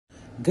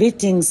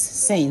Greetings,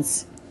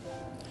 saints.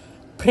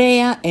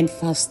 Prayer and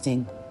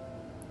fasting.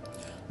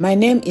 My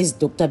name is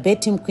Dr.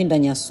 Betty Mkwinda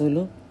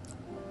Nyasulu,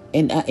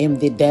 and I am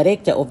the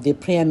director of the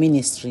prayer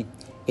ministry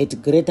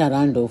at Greater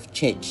Randolph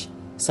Church,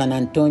 San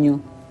Antonio,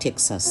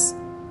 Texas.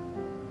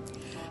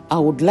 I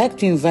would like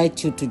to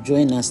invite you to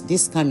join us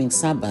this coming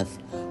Sabbath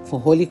for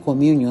Holy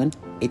Communion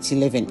at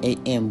 11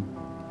 a.m.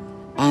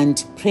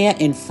 and prayer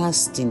and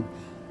fasting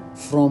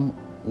from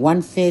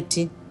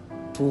 1:30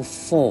 to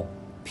 4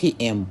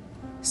 p.m.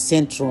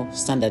 Central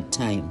Standard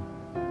Time.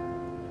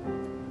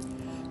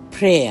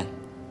 Prayer.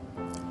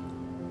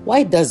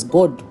 Why does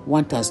God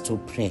want us to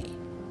pray?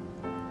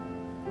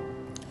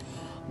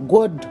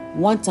 God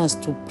wants us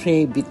to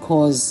pray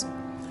because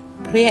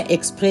prayer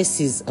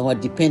expresses our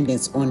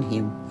dependence on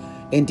Him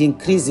and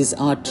increases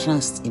our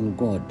trust in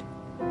God.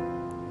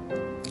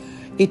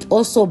 It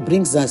also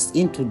brings us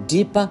into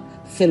deeper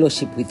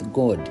fellowship with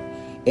God,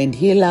 and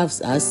He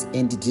loves us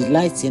and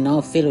delights in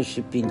our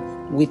fellowshipping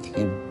with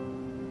Him.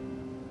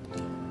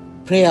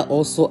 Prayer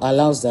also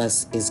allows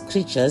us as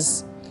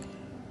creatures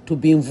to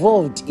be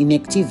involved in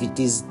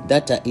activities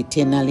that are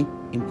eternally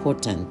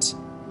important.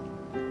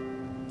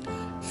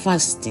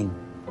 Fasting.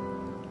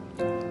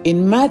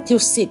 In Matthew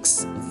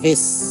 6, verse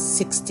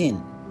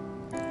 16,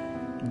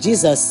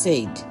 Jesus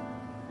said,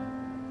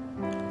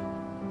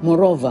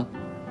 moreover,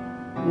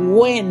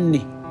 when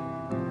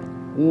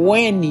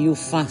you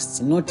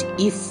fast, not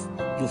if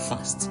you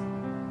fast.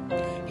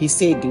 He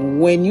said,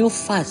 when you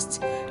fast,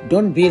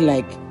 don't be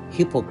like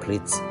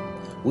hypocrites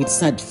with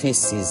sad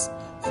faces,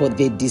 for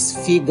they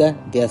disfigure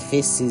their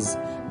faces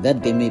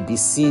that they may be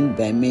seen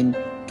by men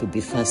to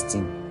be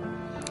fasting.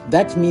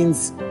 That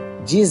means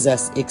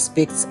Jesus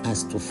expects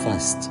us to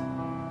fast.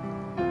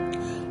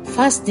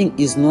 Fasting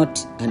is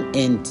not an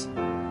end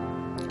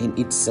in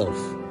itself,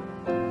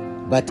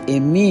 but a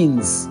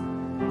means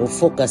of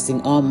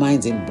focusing our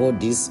minds and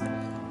bodies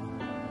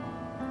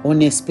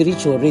on a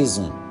spiritual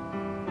reason.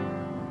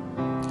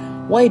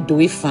 Why do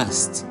we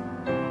fast?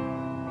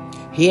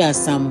 Here are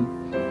some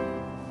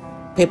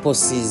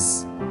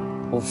purposes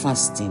of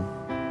fasting.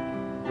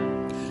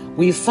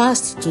 We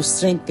fast to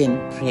strengthen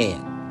prayer.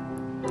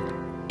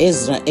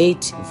 Ezra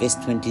 8 verse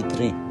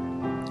 23.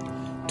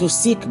 To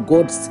seek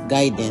God's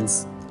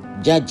guidance.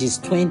 Judges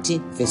 20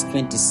 verse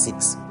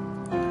 26.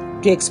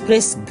 To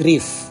express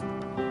grief.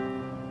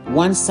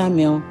 1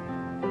 Samuel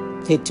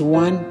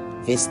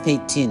 31 verse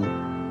 13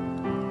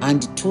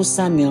 and 2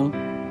 Samuel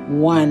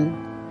 1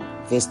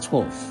 verse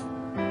 12.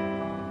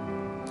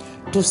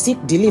 To seek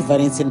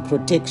deliverance and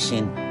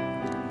protection.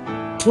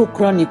 2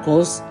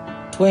 Chronicles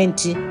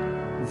 20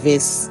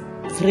 verse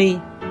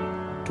 3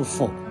 to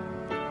 4.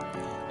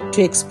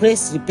 To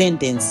express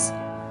repentance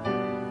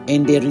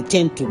and a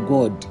return to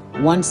God.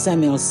 1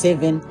 Samuel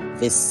 7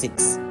 verse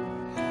 6.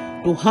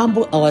 To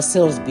humble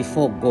ourselves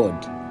before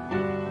God.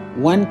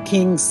 1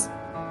 Kings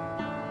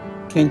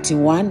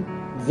 21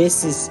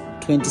 verses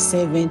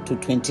 27 to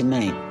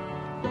 29.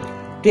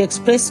 To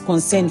express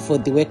concern for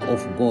the work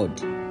of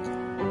God.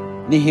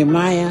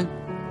 Nehemiah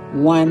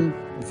 1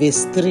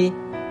 verse 3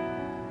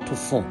 to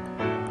 4.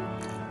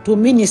 To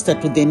minister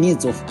to the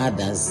needs of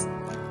others.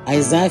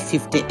 Isaiah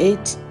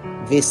 58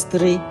 verse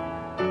 3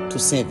 to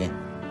 7.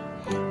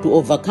 To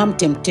overcome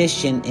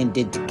temptation and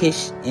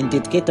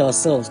dedicate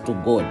ourselves to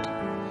God.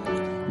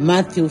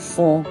 Matthew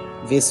 4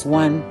 verse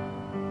 1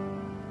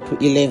 to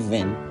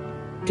 11.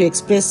 To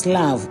express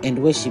love and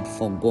worship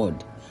for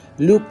God.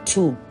 Luke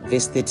 2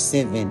 verse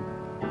 37.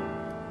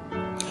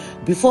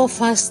 Before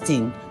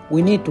fasting,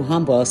 we need to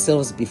humble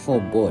ourselves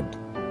before God.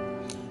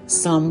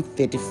 Psalm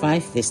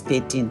 35 verse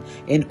 13,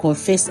 and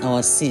confess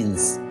our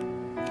sins.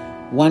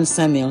 1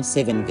 Samuel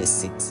 7 verse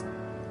 6.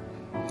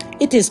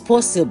 It is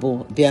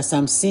possible there are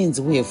some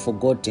sins we have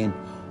forgotten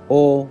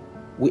or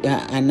we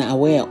are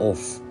unaware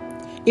of.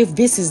 If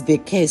this is the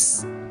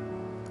case,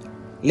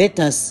 let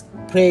us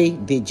pray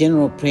the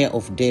general prayer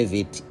of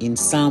David in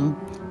Psalm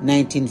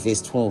 19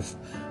 verse 12.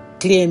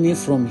 Clear me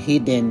from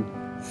hidden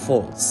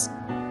faults.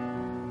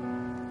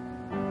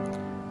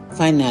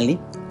 Finally,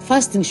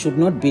 fasting should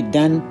not be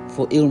done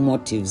for ill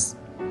motives,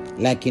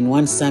 like in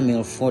 1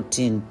 Samuel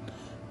 14,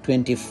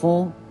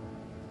 24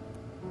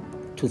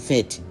 to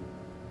 30.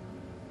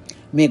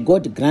 May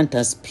God grant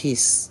us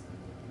peace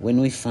when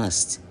we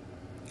fast.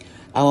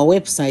 Our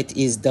website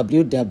is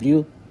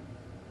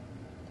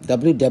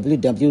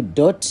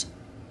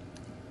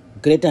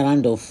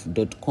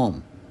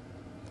www.greaterrandolph.com.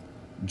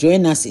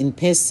 Join us in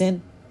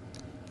person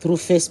through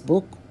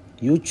Facebook,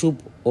 YouTube,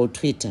 or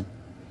Twitter.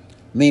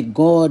 May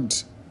God,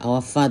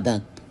 our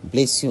Father,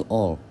 bless you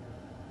all.